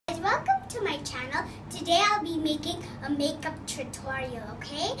to my channel. Today I'll be making a makeup tutorial,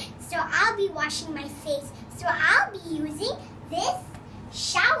 okay? So I'll be washing my face. So I'll be using this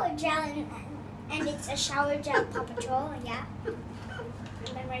shower gel and it's a shower gel Paw Patrol, yeah.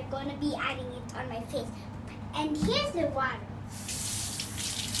 And then we're going to be adding it on my face. And here's the water.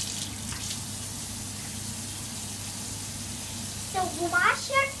 So wash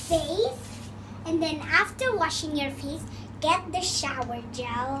your face, and then after washing your face, get the shower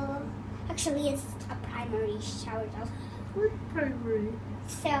gel. Actually, it's a primary shower gel. What primary?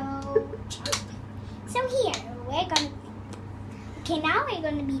 So here, we're gonna... Okay, now we're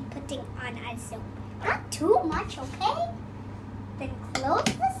gonna be putting on our soap. Not too much, okay? Then close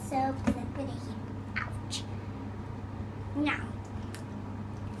the soap and then put it here. Ouch. Now,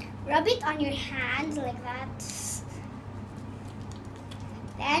 rub it on your hands like that.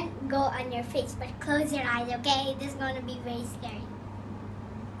 Then go on your face, but close your eyes, okay? This is going to be very scary.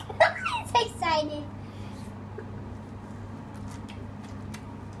 I'm so excited.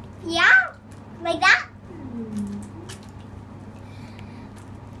 Yeah, like that.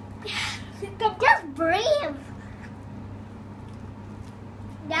 You can just breathe.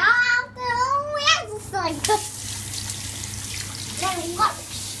 Now after exercise. Then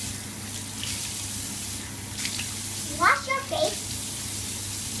wash your face.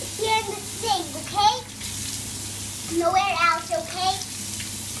 Here in the sink, okay? Nowhere else, okay?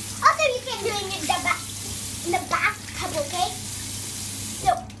 Also, you can do it in the bathtub, okay?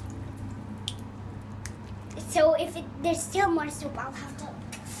 So if there's still more soap, I'll have to.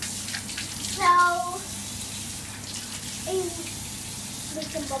 So, there's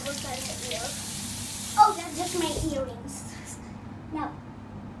some bubbles on your ear. Oh, that's just my earrings. Now,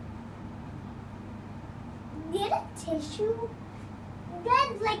 get a tissue.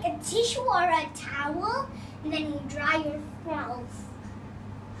 Get like a tissue or a towel and then dry yourself.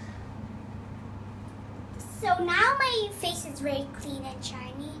 So now my face is very clean and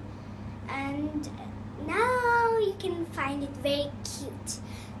shiny, and now you can find it very cute.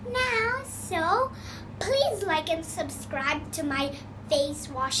 Now, so please like and subscribe to my face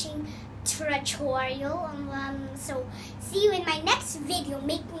washing tutorial. So see you in my next video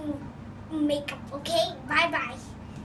making makeup, okay? Bye bye.